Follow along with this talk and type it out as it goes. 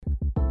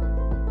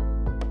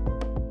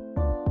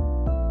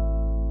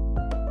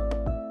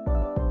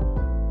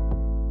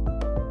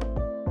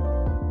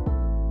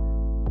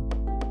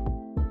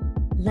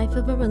Life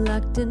of a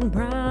reluctant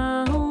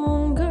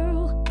brown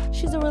girl.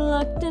 She's a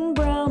reluctant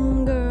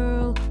brown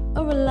girl.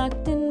 A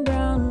reluctant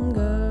brown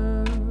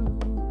girl.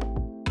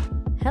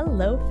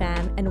 Hello,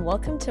 fam, and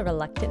welcome to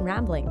Reluctant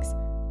Ramblings,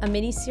 a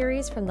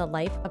mini-series from the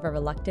life of a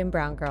reluctant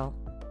brown girl.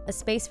 A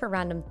space for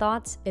random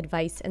thoughts,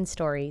 advice, and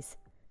stories.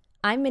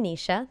 I'm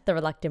Manisha, the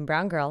reluctant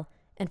brown girl,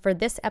 and for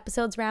this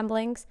episode's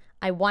ramblings,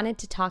 I wanted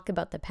to talk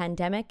about the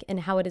pandemic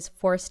and how it has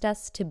forced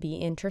us to be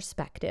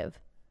introspective.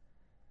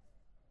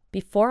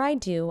 Before I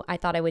do, I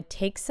thought I would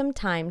take some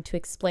time to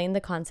explain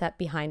the concept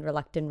behind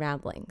reluctant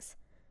ramblings.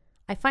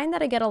 I find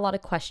that I get a lot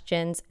of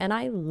questions and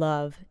I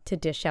love to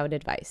dish out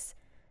advice.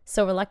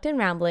 So reluctant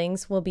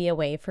ramblings will be a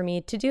way for me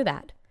to do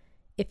that.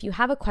 If you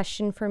have a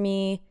question for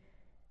me,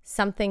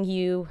 something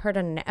you heard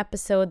on an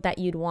episode that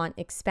you'd want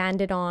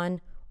expanded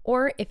on,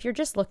 or if you're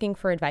just looking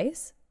for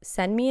advice,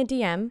 send me a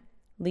DM,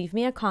 leave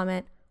me a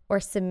comment, or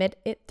submit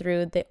it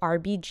through the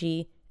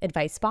RBG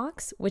advice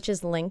box, which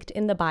is linked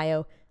in the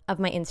bio of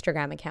my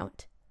Instagram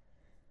account.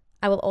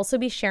 I will also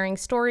be sharing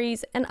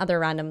stories and other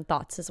random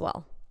thoughts as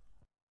well.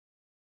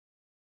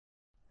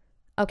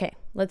 Okay,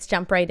 let's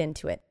jump right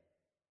into it.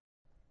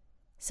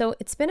 So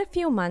it's been a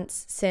few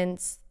months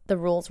since the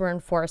rules were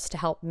enforced to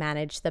help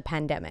manage the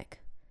pandemic.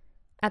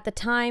 At the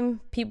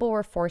time, people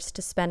were forced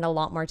to spend a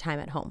lot more time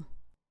at home.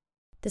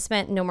 This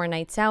meant no more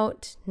nights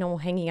out, no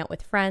more hanging out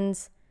with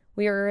friends.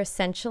 We were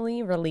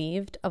essentially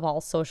relieved of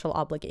all social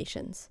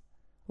obligations.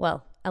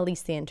 Well, at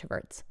least the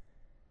introverts.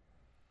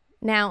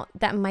 Now,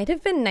 that might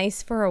have been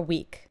nice for a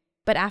week,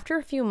 but after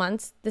a few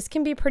months, this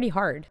can be pretty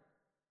hard.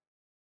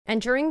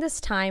 And during this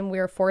time, we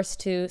were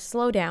forced to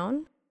slow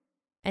down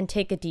and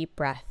take a deep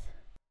breath.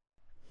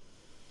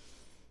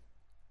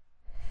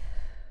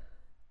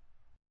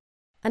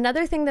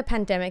 Another thing the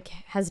pandemic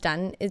has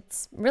done,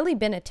 it's really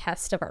been a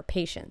test of our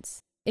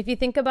patience. If you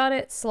think about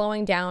it,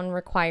 slowing down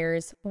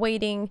requires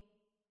waiting,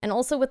 and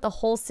also with the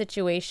whole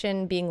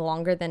situation being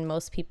longer than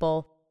most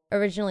people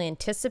originally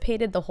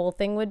anticipated the whole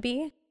thing would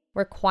be,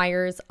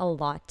 requires a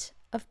lot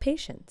of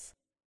patience.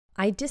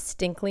 I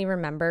distinctly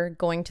remember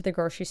going to the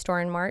grocery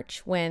store in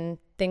March when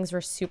things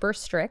were super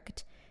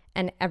strict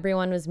and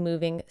everyone was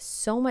moving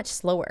so much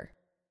slower.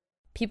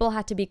 People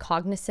had to be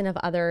cognizant of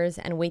others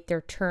and wait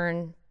their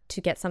turn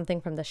to get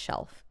something from the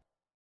shelf.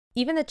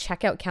 Even the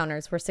checkout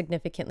counters were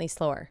significantly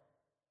slower.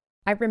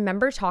 I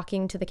remember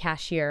talking to the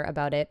cashier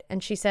about it,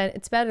 and she said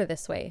it's better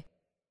this way.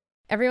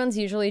 Everyone's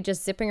usually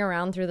just zipping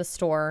around through the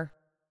store,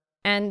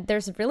 and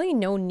there's really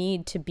no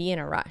need to be in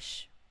a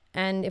rush.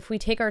 And if we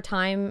take our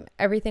time,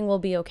 everything will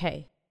be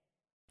okay.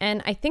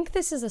 And I think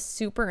this is a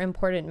super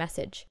important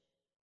message.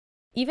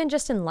 Even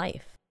just in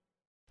life,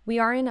 we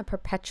are in a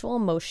perpetual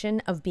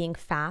motion of being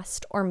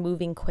fast or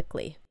moving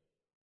quickly.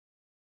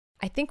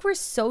 I think we're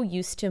so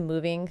used to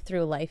moving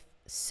through life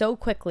so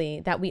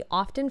quickly that we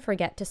often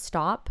forget to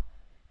stop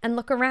and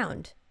look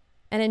around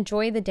and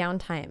enjoy the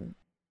downtime.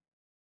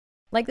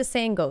 Like the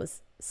saying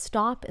goes,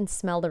 stop and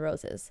smell the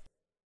roses.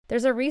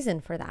 There's a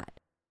reason for that.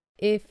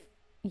 If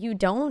you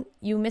don't,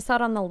 you miss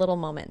out on the little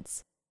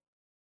moments.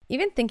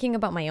 Even thinking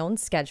about my own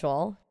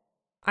schedule,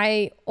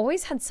 I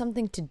always had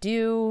something to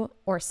do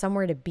or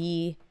somewhere to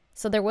be,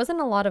 so there wasn't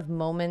a lot of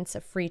moments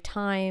of free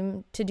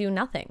time to do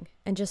nothing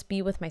and just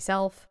be with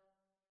myself.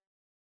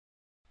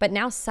 But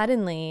now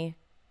suddenly,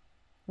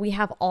 we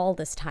have all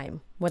this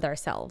time with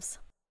ourselves.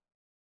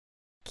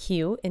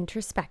 Cue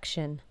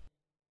introspection.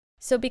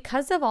 So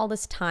because of all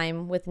this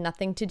time with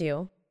nothing to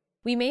do,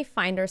 we may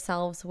find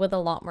ourselves with a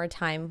lot more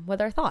time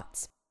with our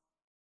thoughts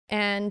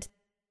and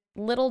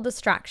little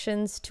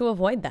distractions to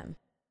avoid them.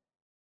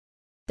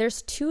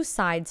 There's two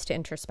sides to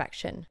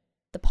introspection,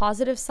 the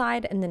positive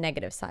side and the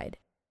negative side.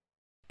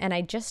 And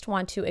I just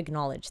want to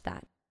acknowledge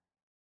that.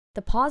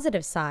 The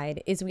positive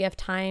side is we have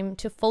time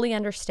to fully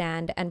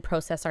understand and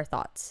process our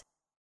thoughts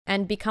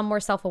and become more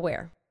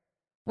self-aware,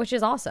 which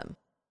is awesome.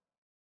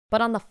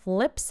 But on the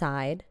flip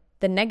side,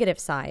 the negative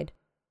side,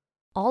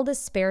 all this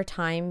spare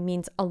time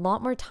means a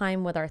lot more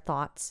time with our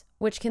thoughts,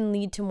 which can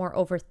lead to more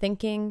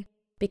overthinking,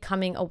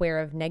 becoming aware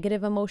of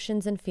negative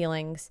emotions and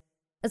feelings,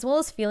 as well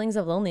as feelings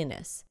of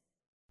loneliness,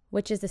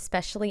 which is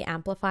especially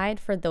amplified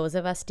for those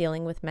of us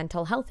dealing with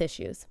mental health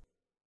issues.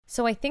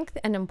 So I think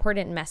an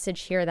important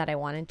message here that I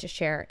wanted to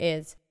share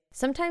is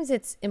sometimes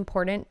it's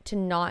important to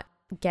not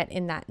get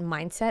in that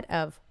mindset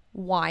of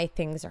why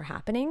things are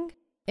happening.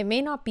 It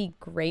may not be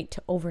great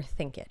to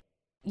overthink it.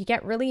 You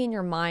get really in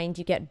your mind,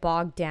 you get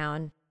bogged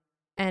down,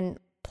 and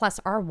plus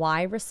our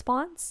why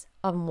response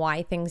on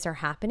why things are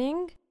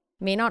happening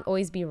may not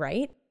always be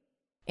right,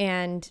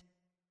 and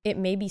it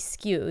may be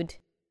skewed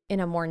in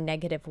a more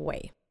negative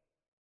way.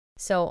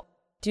 So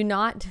do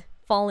not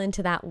fall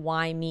into that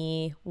why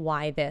me,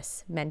 why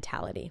this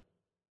mentality.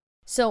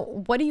 So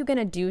what are you going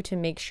to do to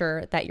make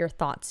sure that your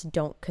thoughts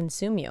don't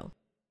consume you?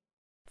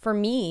 For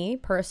me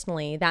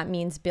personally, that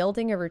means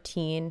building a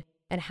routine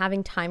and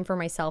having time for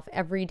myself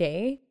every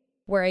day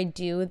where I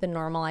do the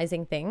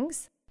normalizing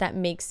things that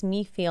makes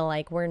me feel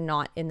like we're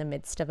not in the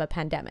midst of a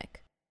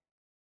pandemic.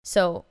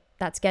 So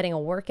that's getting a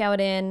workout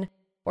in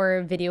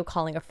or video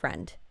calling a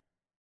friend.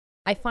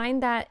 I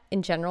find that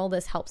in general,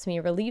 this helps me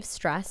relieve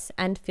stress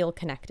and feel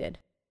connected.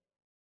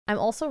 I'm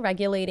also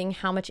regulating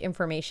how much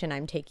information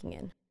I'm taking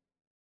in.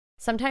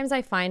 Sometimes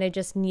I find I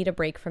just need a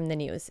break from the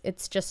news.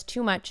 It's just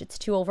too much, it's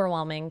too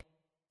overwhelming,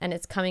 and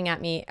it's coming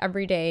at me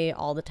every day,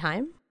 all the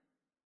time.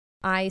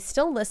 I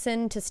still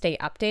listen to stay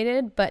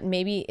updated, but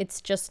maybe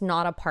it's just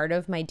not a part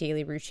of my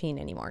daily routine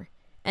anymore.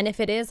 And if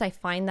it is, I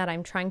find that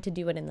I'm trying to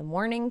do it in the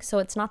morning, so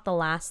it's not the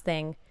last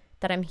thing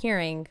that I'm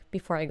hearing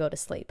before I go to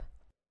sleep.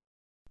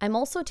 I'm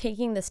also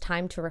taking this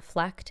time to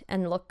reflect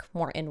and look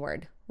more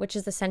inward, which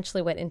is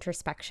essentially what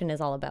introspection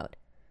is all about.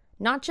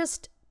 Not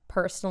just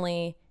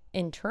personally,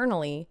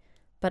 internally,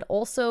 but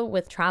also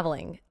with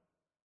traveling.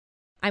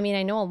 I mean,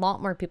 I know a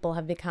lot more people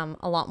have become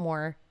a lot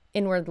more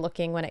inward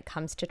looking when it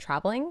comes to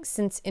traveling,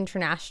 since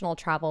international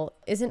travel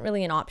isn't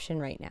really an option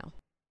right now.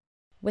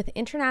 With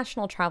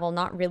international travel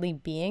not really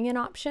being an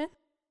option,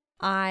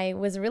 I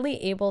was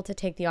really able to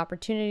take the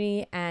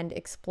opportunity and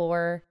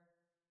explore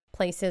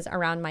places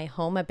around my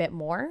home a bit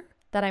more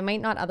that I might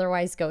not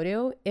otherwise go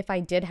to if I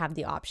did have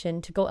the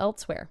option to go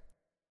elsewhere.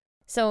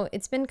 So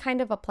it's been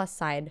kind of a plus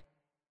side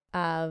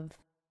of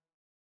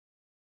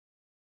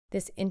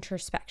this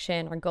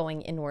introspection or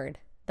going inward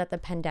that the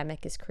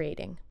pandemic is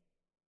creating.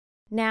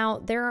 Now,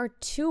 there are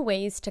two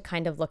ways to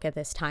kind of look at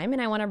this time,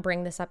 and I want to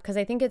bring this up because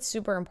I think it's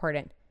super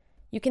important.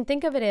 You can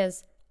think of it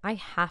as, I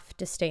have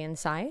to stay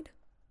inside,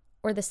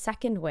 or the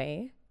second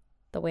way,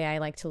 the way I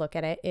like to look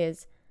at it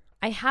is,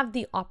 I have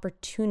the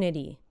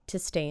opportunity to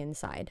stay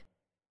inside.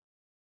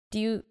 Do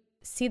you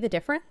see the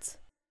difference?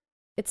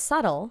 It's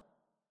subtle,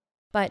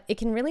 but it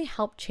can really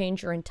help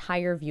change your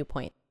entire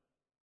viewpoint.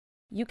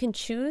 You can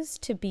choose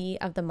to be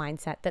of the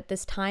mindset that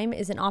this time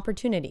is an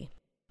opportunity,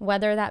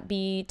 whether that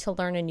be to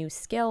learn a new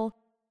skill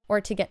or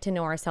to get to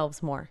know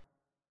ourselves more.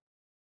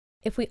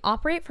 If we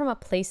operate from a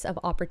place of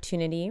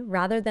opportunity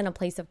rather than a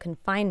place of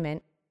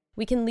confinement,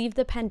 we can leave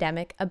the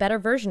pandemic a better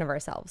version of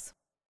ourselves.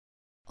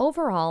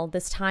 Overall,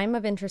 this time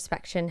of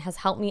introspection has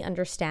helped me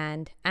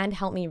understand and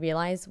help me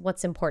realize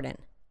what's important.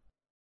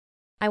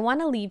 I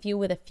want to leave you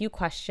with a few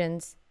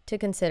questions to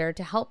consider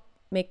to help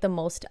make the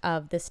most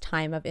of this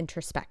time of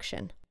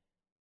introspection.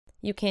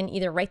 You can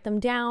either write them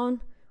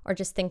down or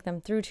just think them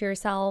through to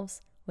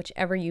yourselves,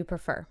 whichever you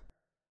prefer.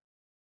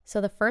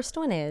 So the first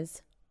one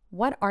is,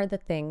 what are the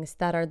things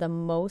that are the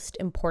most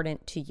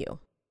important to you?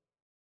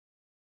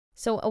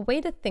 So a way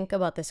to think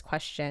about this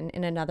question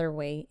in another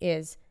way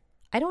is,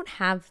 I don't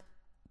have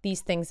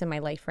these things in my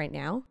life right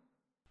now,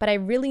 but I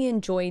really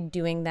enjoyed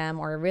doing them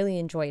or I really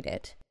enjoyed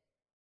it.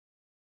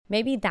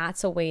 Maybe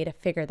that's a way to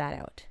figure that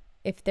out.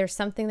 If there's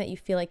something that you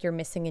feel like you're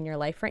missing in your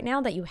life right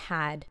now that you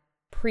had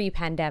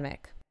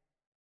pre-pandemic.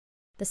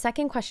 The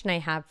second question I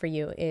have for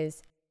you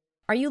is,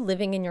 are you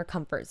living in your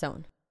comfort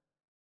zone?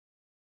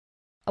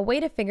 A way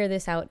to figure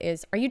this out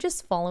is, are you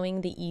just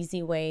following the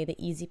easy way, the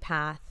easy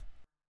path,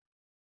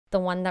 the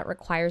one that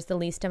requires the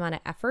least amount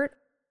of effort?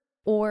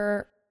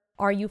 Or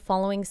are you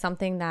following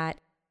something that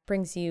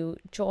brings you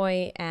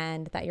joy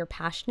and that you're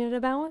passionate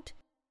about,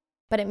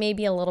 but it may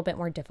be a little bit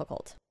more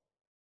difficult?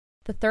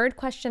 The third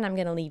question I'm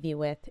going to leave you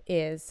with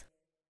is,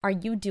 are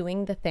you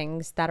doing the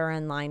things that are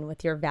in line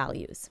with your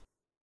values?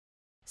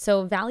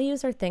 So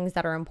values are things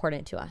that are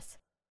important to us.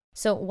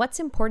 So what's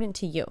important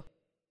to you?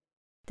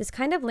 This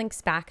kind of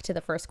links back to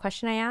the first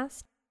question I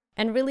asked,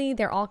 and really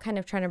they're all kind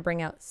of trying to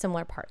bring out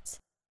similar parts.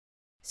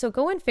 So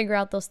go and figure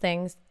out those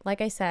things.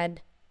 Like I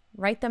said,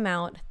 write them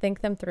out,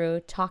 think them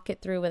through, talk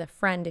it through with a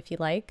friend if you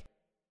like.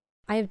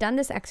 I have done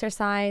this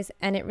exercise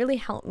and it really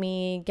helped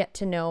me get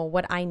to know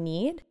what I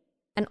need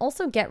and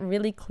also get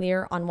really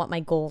clear on what my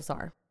goals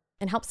are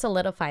and help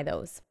solidify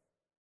those.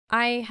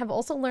 I have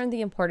also learned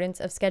the importance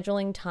of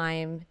scheduling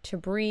time to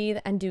breathe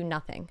and do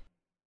nothing.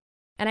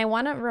 And I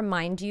want to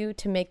remind you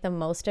to make the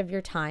most of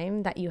your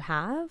time that you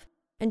have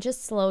and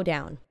just slow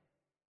down.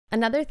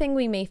 Another thing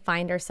we may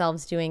find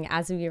ourselves doing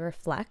as we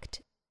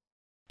reflect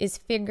is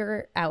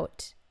figure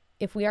out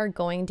if we are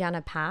going down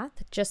a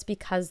path just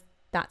because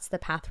that's the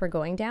path we're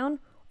going down,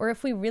 or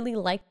if we really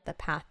like the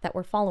path that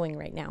we're following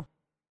right now.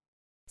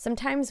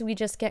 Sometimes we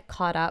just get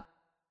caught up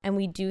and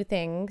we do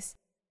things,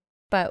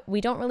 but we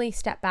don't really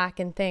step back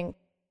and think,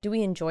 do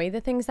we enjoy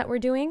the things that we're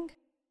doing?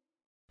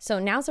 So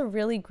now's a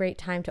really great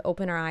time to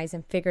open our eyes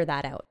and figure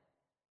that out.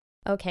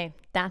 Okay,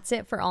 that's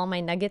it for all my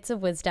nuggets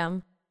of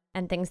wisdom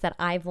and things that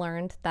I've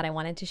learned that I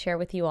wanted to share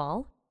with you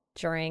all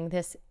during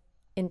this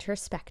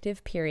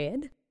introspective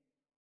period.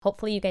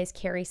 Hopefully you guys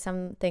carry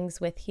some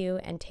things with you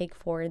and take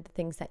forward the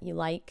things that you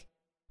like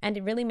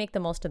and really make the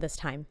most of this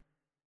time.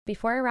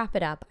 Before I wrap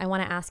it up, I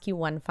want to ask you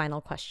one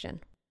final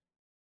question.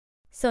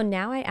 So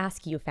now I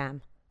ask you,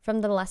 fam,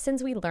 from the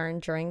lessons we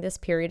learned during this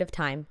period of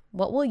time,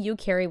 what will you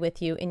carry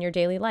with you in your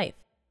daily life?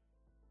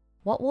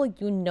 What will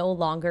you no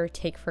longer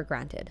take for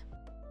granted?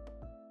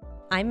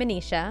 I'm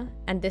Manisha,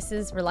 and this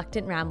is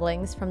Reluctant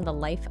Ramblings from the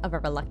life of a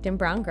reluctant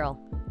brown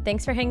girl.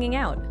 Thanks for hanging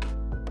out.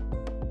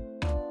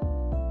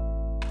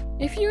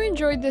 If you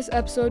enjoyed this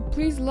episode,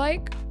 please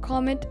like,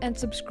 comment, and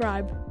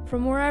subscribe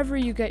from wherever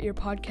you get your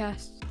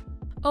podcasts.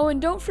 Oh,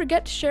 and don't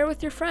forget to share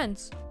with your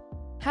friends.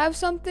 Have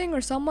something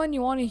or someone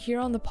you want to hear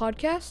on the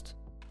podcast?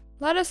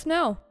 Let us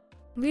know.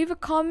 Leave a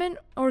comment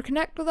or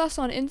connect with us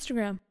on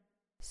Instagram.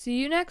 See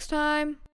you next time.